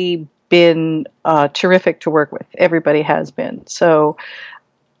really been terrific to work with. Everybody has been. So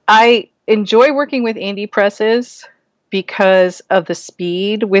I enjoy working with indie presses because of the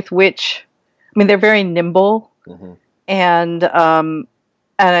speed with which, they're very nimble, and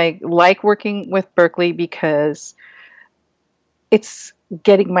I like working with Berkley because it's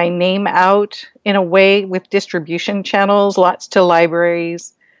getting my name out in a way with distribution channels, lots to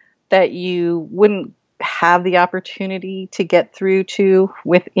libraries that you wouldn't have the opportunity to get through to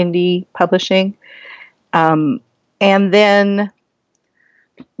with indie publishing. And then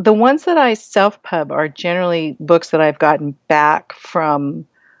the ones that I self-pub are generally books that I've gotten back from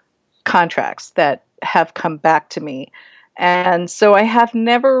contracts that have come back to me. And so I have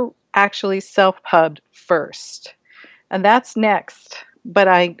never actually self-pubbed first. And that's next. But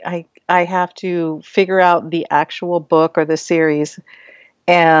I have to figure out the actual book or the series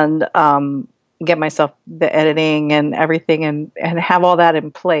and get myself the editing and everything and have all that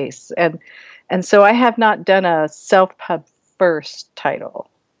in place. And so I have not done a self-pub first title.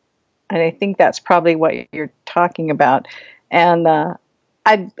 And I think that's probably what you're talking about. And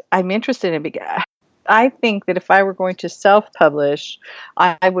I'm interested in it. I think that if I were going to self-publish,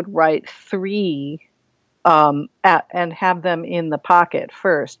 I would write 3 and have them in the pocket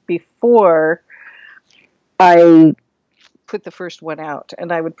first before I put the first one out.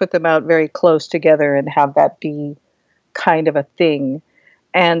 And I would put them out very close together and have that be kind of a thing.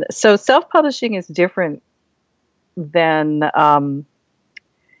 And so self-publishing is different than, but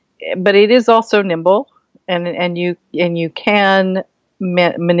it is also nimble, and you can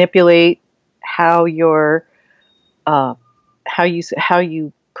manipulate how you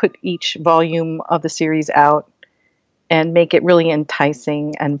put each volume of the series out and make it really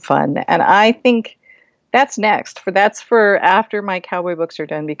enticing and fun. And I think that's next. That's for after my cowboy books are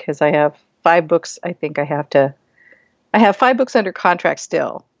done, because I have 5 books. I think I have 5 books under contract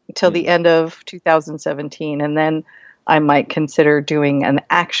still until the end of 2017, and then I might consider doing an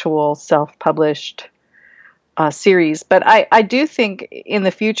actual self-published series. But I do think in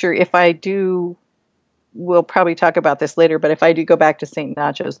the future, if I do, we'll probably talk about this later, but if I do go back to St.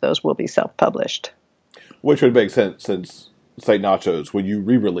 Nacho's, those will be self-published. Which would make sense, since St. Nacho's, when you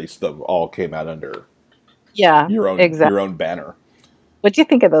re-released them, all came out under your own banner. What do you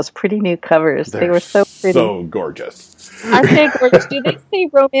think of those pretty new covers? They were so pretty. So gorgeous. Aren't they gorgeous? Do they say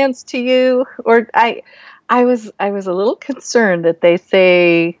romance to you? Or I was a little concerned that they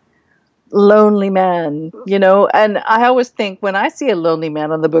say lonely man, and I always think when I see a lonely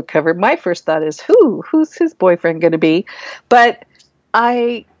man on the book cover, my first thought is who's his boyfriend going to be? But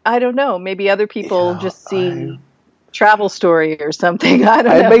I don't know. Maybe other people just see travel story or something. I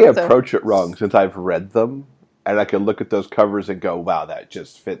don't know. I may approach it wrong, since I've read them, and I can look at those covers and go, wow, that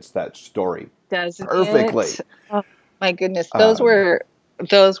just fits that story perfectly. Oh my goodness. Those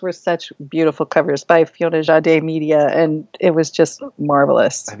were such beautiful covers by Fiona Jade Media, and it was just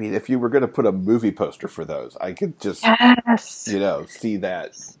marvelous. I mean, if you were going to put a movie poster for those, I could just, see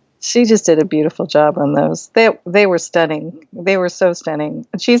that. She just did a beautiful job on those. They were stunning. They were so stunning.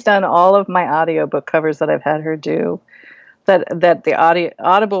 And she's done all of my audiobook covers that I've had her do. That the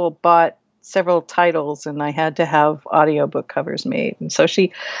Audible bought several titles, and I had to have audiobook covers made. And so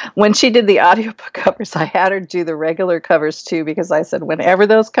when she did the audiobook covers, I had her do the regular covers too, because I said, whenever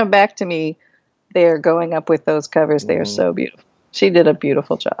those come back to me, they are going up with those covers. They are so beautiful. She did a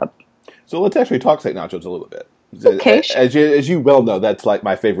beautiful job. So let's actually talk St. Nacho's a little bit. Okay. As you well know, that's like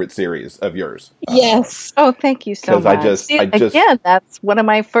my favorite series of yours. Yes. Oh, thank you so much. Again, that's one of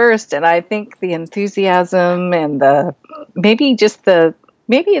my first, and I think the enthusiasm and maybe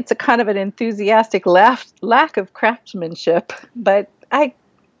it's a kind of an enthusiastic lack of craftsmanship, but I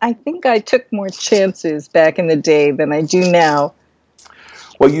think I took more chances back in the day than I do now.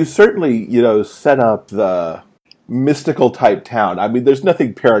 Well, you certainly, set up the mystical type town. I mean, there's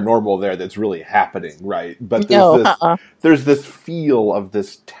nothing paranormal there that's really happening, right? But there's this feel of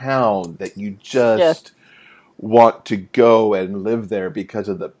this town that you just want to go and live there because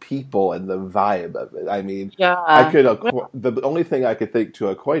of the people and the vibe of it. I mean, the only thing I could think to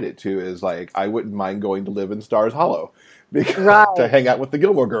equate it to is like, I wouldn't mind going to live in Stars Hollow to hang out with the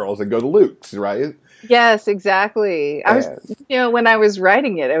Gilmore Girls and go to Luke's, right? Yes, exactly. I was, when I was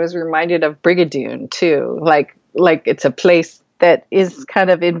writing it, I was reminded of Brigadoon too. Like it's a place that is kind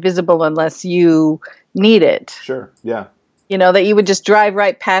of invisible unless you need it. Sure. Yeah. That you would just drive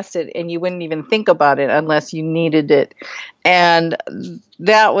right past it and you wouldn't even think about it unless you needed it. And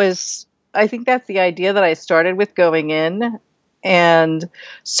I think that's the idea that I started with going in. And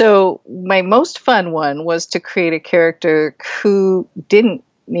so my most fun one was to create a character who didn't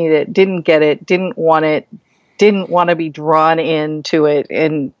need it, didn't get it, didn't want to be drawn into it.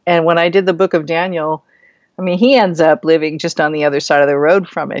 And when I did the Book of Daniel, I mean, he ends up living just on the other side of the road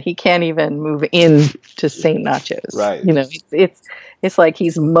from it. He can't even move into St. Nacho's. Right. It's like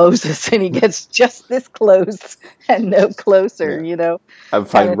he's Moses and he gets just this close and no closer, I'm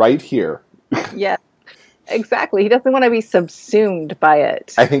fine right here. Yeah, exactly. He doesn't want to be subsumed by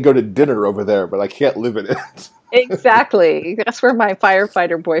it. I can go to dinner over there, but I can't live in it. Exactly. That's where my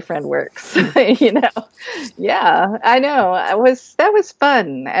firefighter boyfriend works. Yeah, I know. That was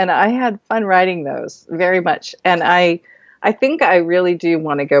fun, and I had fun writing those very much. And I think I really do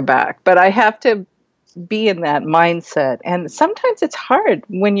want to go back, but I have to be in that mindset. And sometimes it's hard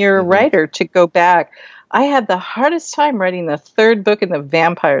when you're a writer to go back. I had the hardest time writing the third book in the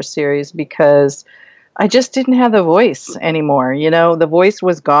vampire series because I just didn't have the voice anymore. The voice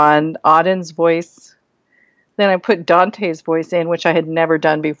was gone. Auden's voice. Then I put Dante's voice in, which I had never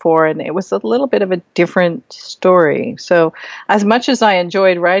done before, and it was a little bit of a different story. So as much as I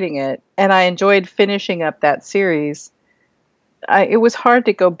enjoyed writing it, and I enjoyed finishing up that series, it was hard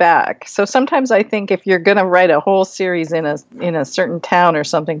to go back. So sometimes I think if you're going to write a whole series in a certain town or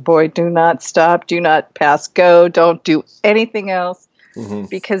something, boy, do not stop, do not pass go, don't do anything else. Mm-hmm.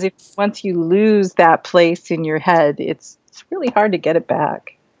 Because once you lose that place in your head, it's really hard to get it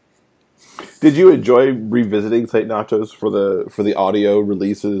back. Did you enjoy revisiting St. Nachos for the audio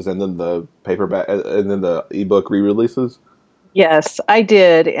releases and then the paperback and then the ebook re-releases? Yes, I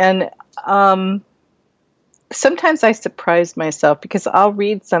did, and sometimes I surprised myself because I'll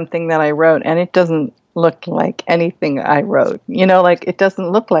read something that I wrote and it doesn't look like anything I wrote. Like it doesn't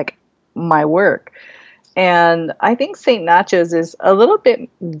look like my work. And I think St. Nachos is a little bit,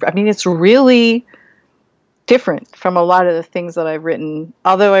 it's really different from a lot of the things that I've written,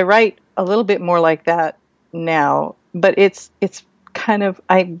 although I write a little bit more like that now. But it's kind of,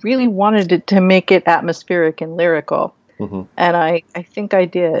 I really wanted it to make it atmospheric and lyrical. Mm-hmm. And I think I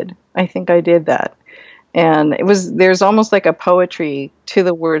did. I think I did that. And there's almost like a poetry to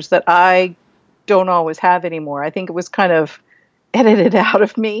the words that I don't always have anymore. I think it was kind of edited out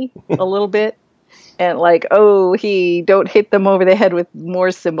of me a little bit. And like, don't hit them over the head with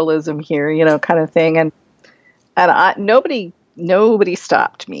more symbolism here, kind of thing. And nobody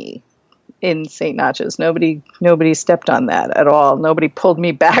stopped me in St. Nachos. Nobody stepped on that at all. Nobody pulled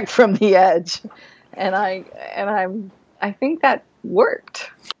me back from the edge. And I think that worked.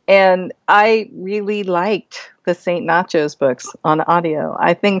 And I really liked the St. Nachos books on audio.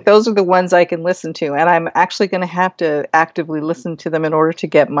 I think those are the ones I can listen to. And I'm actually going to have to actively listen to them in order to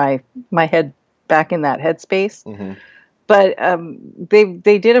get my head back in that headspace. Mm-hmm. But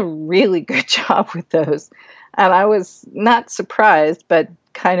they did a really good job with those. And I was not surprised, but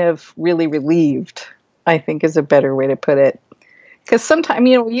kind of really relieved, I think is a better way to put it. Because sometimes,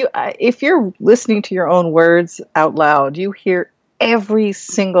 if you're listening to your own words out loud, you hear every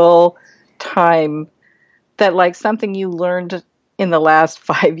single time that like something you learned in the last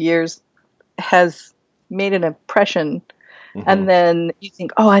 5 years has made an impression. Mm-hmm. And then you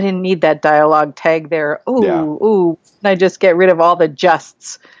think, I didn't need that dialogue tag there. Ooh, I just get rid of all the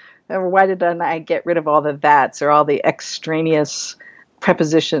justs. Or why didn't I get rid of all the that's or all the extraneous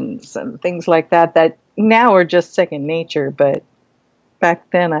prepositions and things like that now are just second nature. But back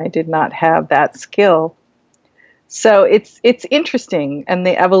then I did not have that skill. So it's interesting. And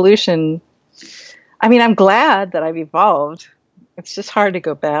the evolution, I'm glad that I've evolved. It's just hard to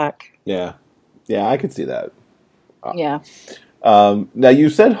go back. Yeah. Yeah, I could see that. Yeah. Now, you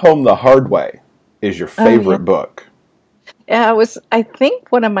said Home the Hard Way is your favorite book. Yeah, it was, I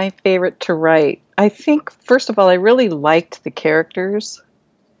think, one of my favorite to write. I think, first of all, I really liked the characters.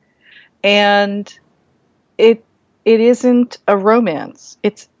 And it isn't a romance.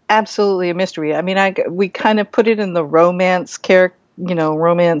 It's absolutely a mystery. We kind of put it in the romance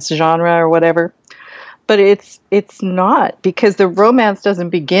romance genre or whatever. But it's not, because the romance doesn't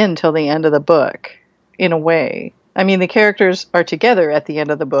begin till the end of the book, in a way. The characters are together at the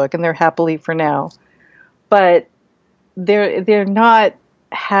end of the book, and they're happily for now. But they're not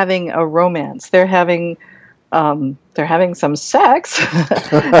having a romance. They're having some sex,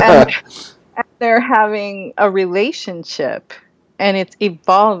 and they're having a relationship, and it's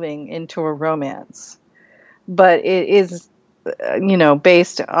evolving into a romance. But it is,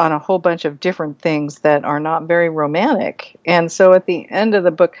 based on a whole bunch of different things that are not very romantic. And so at the end of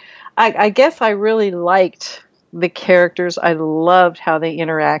the book, I guess I really liked the characters. I loved how they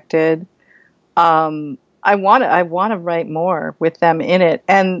interacted. I want to write more with them in it.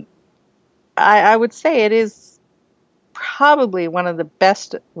 And I would say it is probably one of the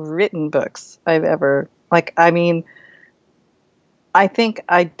best written books I've ever, I think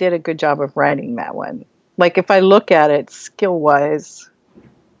I did a good job of writing that one. Like, if I look at it skill-wise,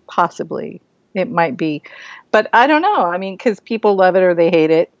 possibly it might be. But I don't know. Because people love it or they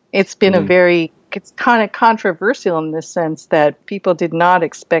hate it. It's been it's kind of controversial in the sense that people did not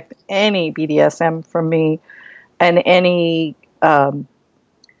expect any BDSM from me and any, bondage,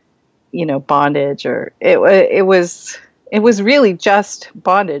 or it was really just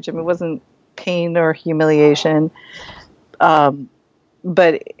bondage. It wasn't pain or humiliation.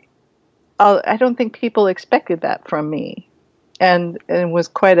 But I don't think people expected that from me. And it was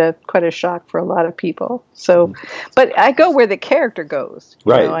quite a shock for a lot of people. So, but I go where the character goes.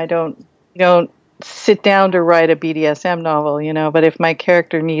 Right. I don't sit down to write a BDSM novel, but if my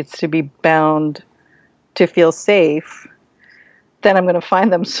character needs to be bound to feel safe, then I'm going to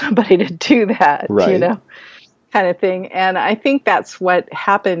find them somebody to do that, Right. kind of thing. And I think that's what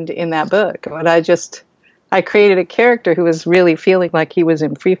happened in that book. When I created a character who was really feeling like he was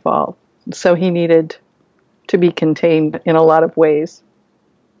in free fall. So he needed to be contained in a lot of ways.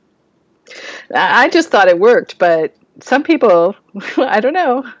 I just thought it worked, but some people, I don't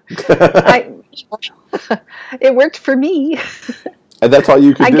know. It worked for me. And that's all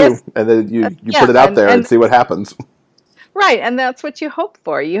you can do. guess, and then you put it out there and see what happens. Right, and that's what you hope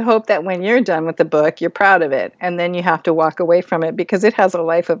for. You hope that when you're done with the book, you're proud of it, and then you have to walk away from it because it has a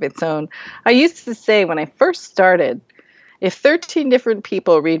life of its own. I used to say when I first started, if 13 different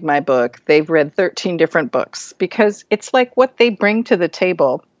people read my book, they've read 13 different books, because it's like what they bring to the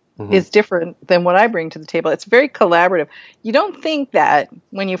table is different than what I bring to the table. It's very collaborative. You don't think that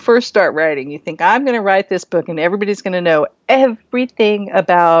when you first start writing, you think, I'm going to write this book and everybody's going to know everything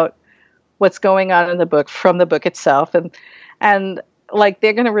about what's going on in the book from the book itself. And like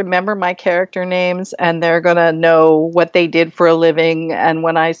they're going to remember my character names and they're going to know what they did for a living. And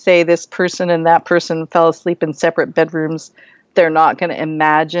when I say this person and that person fell asleep in separate bedrooms, they're not going to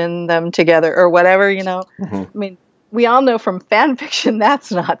imagine them together or whatever, I mean, we all know from fan fiction that's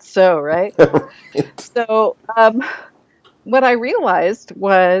not so, right? So what I realized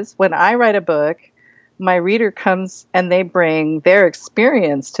was when I write a book, my reader comes and they bring their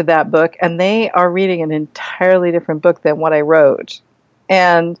experience to that book, and they are reading an entirely different book than what I wrote.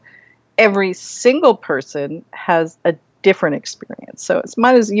 And every single person has a different experience. So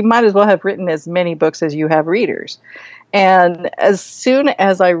you might as well have written as many books as you have readers. And as soon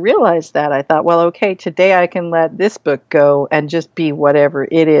as I realized that, I thought, well, okay, today I can let this book go and just be whatever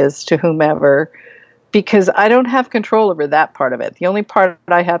it is to whomever, because I don't have control over that part of it. The only part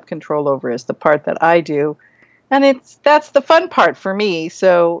I have control over is the part that I do. And that's the fun part for me.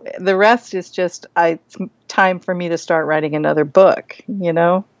 So the rest is just it's time for me to start writing another book.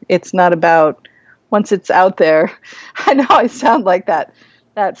 It's not about once it's out there. I know I sound like that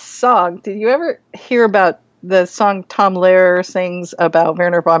song. Did you ever hear about the song Tom Lehrer sings about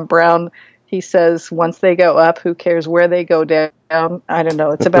Werner von Braun? He says, once they go up, who cares where they go down? I don't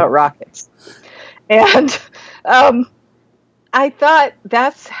know. It's about rockets. And I thought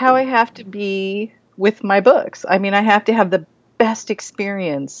that's how I have to be with my books. I mean, I have to have the best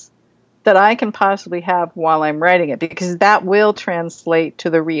experience that I can possibly have while I'm writing it, because that will translate to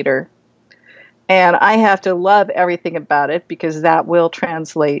the reader. And I have to love everything about it because that will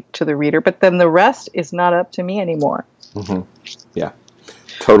translate to the reader. But then the rest is not up to me anymore. Mm-hmm. Yeah,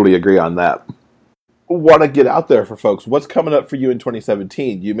 totally agree on that. Want to get out there for folks. What's coming up for you in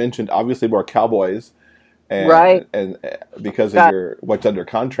 2017? You mentioned obviously more Cowboys. Right. And because of what's under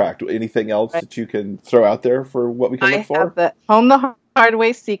contract, anything else that you can throw out there for what we can look for? I have the Home the Hard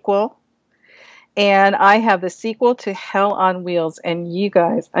Way sequel. And I have the sequel to Hell on Wheels. And you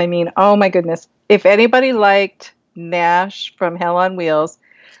guys, I mean, oh my goodness. If anybody liked Nash from Hell on Wheels,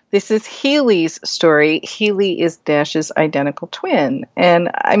 this is Healy's story. Healy is Nash's identical twin.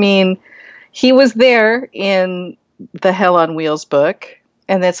 And I mean, he was there in the Hell on Wheels book.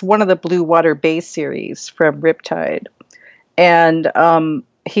 And that's one of the Blue Water Bay series from Riptide. And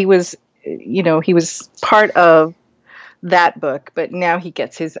he was part of that book, but now he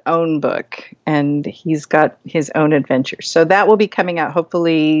gets his own book and he's got his own adventures. So that will be coming out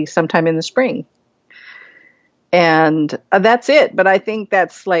hopefully sometime in the spring. And that's it. But I think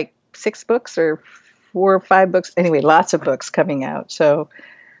that's like 6 books or 4 or 5 books. Anyway, lots of books coming out. So,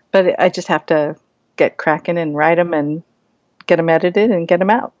 but I just have to get cracking and write them and get them edited and get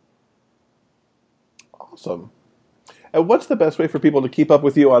them out. Awesome. And what's the best way for people to keep up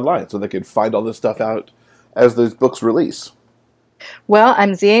with you online so they can find all this stuff out as those books release? Well,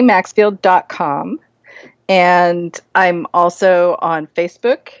 I'm zamaxfield.com, and I'm also on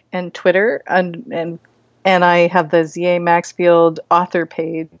Facebook and Twitter, and I have the Z.A. Maxfield author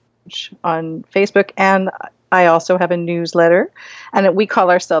page on Facebook, and I also have a newsletter, and we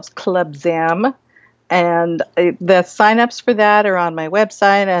call ourselves Club Zam. And the sign-ups for that are on my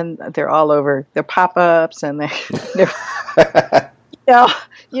website, and they're all over. They're pop-ups, and they're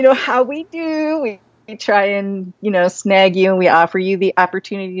you know how we do. We try and snag you, and we offer you the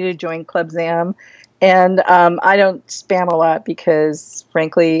opportunity to join Club Zam. And I don't spam a lot because,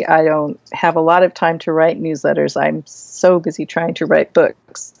 frankly, I don't have a lot of time to write newsletters. I'm so busy trying to write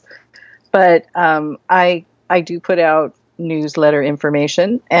books. But I do put out newsletter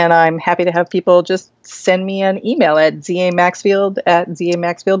information, and I'm happy to have people just send me an email at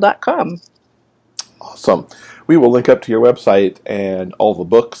zamaxfield@zamaxfield.com. Awesome. We will link up to your website and all the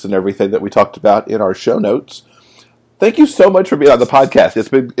books and everything that we talked about in our show notes. Thank you so much for being on the podcast.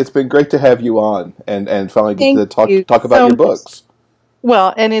 It's been great to have you on and finally get to talk about your books.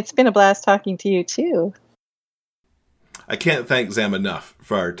 Well, and it's been a blast talking to you too. I can't thank Zam enough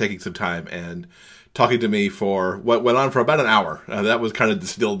for taking some time and talking to me for what went on for about an hour. That was kind of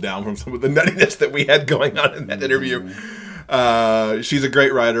distilled down from some of the nuttiness that we had going on in that interview. She's a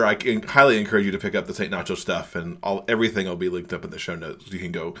great writer. I can highly encourage you to pick up the St. Nacho stuff, and everything will be linked up in the show notes. You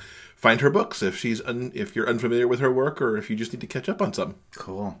can go find her books if if you're unfamiliar with her work, or if you just need to catch up on some.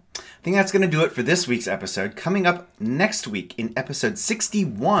 Cool. I think that's going to do it for this week's episode. Coming up next week in episode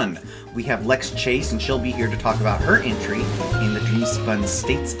 61, we have Lex Chase, and she'll be here to talk about her entry in the Dreamspun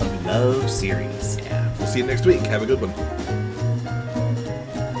States of Love series. Yeah, we'll see you next week. Have a good one.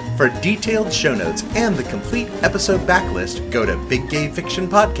 For detailed show notes and the complete episode backlist, go to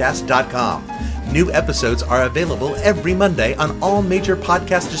biggayfictionpodcast.com. New episodes are available every Monday on all major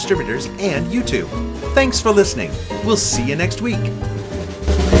podcast distributors and YouTube. Thanks for listening. We'll see you next week.